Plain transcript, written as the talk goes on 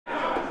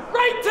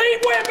team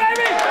win,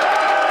 baby!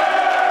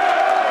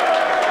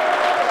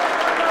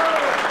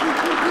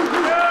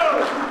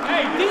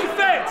 Hey,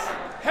 defense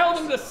held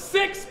them to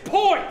 6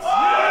 points.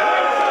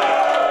 Offense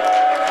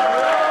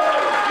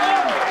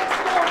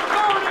scored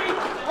 30.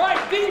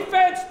 Right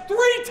defense,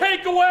 3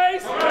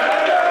 takeaways.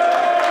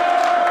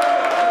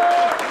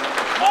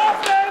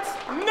 Offense,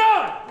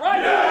 none.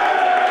 Right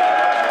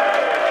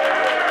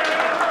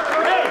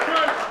Hey,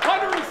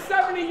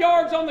 170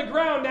 yards on the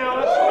ground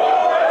now.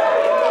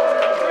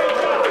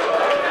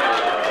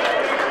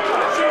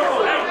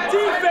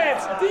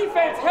 That's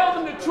defense held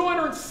them to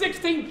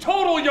 216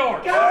 total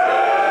yards.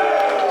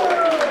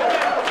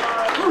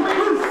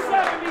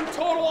 370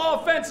 total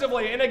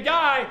offensively. And a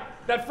guy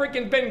that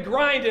freaking been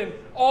grinding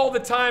all the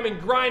time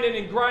and grinding.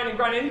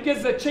 And he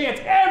gives us a chance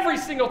every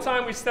single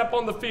time we step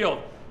on the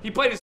field. He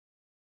played his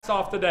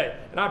off today.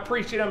 And I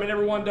appreciate him, and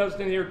everyone does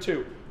in here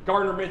too.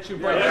 Gardner Minshew,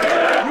 Brady.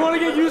 You want to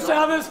get used to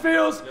how this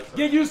feels?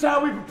 Get used to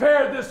how we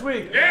prepared this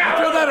week. Yeah.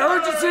 Feel that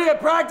urgency at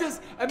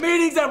practice, at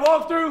meetings, at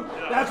walkthrough.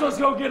 That's what's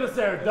going to get us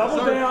there.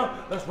 Double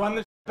down. Let's run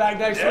this back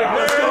next week.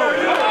 Let's go.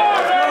 Let's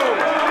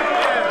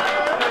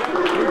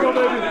go. Here we go,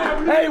 baby.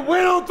 Hey,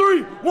 win on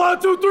 3. 1,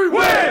 2, 3,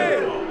 win!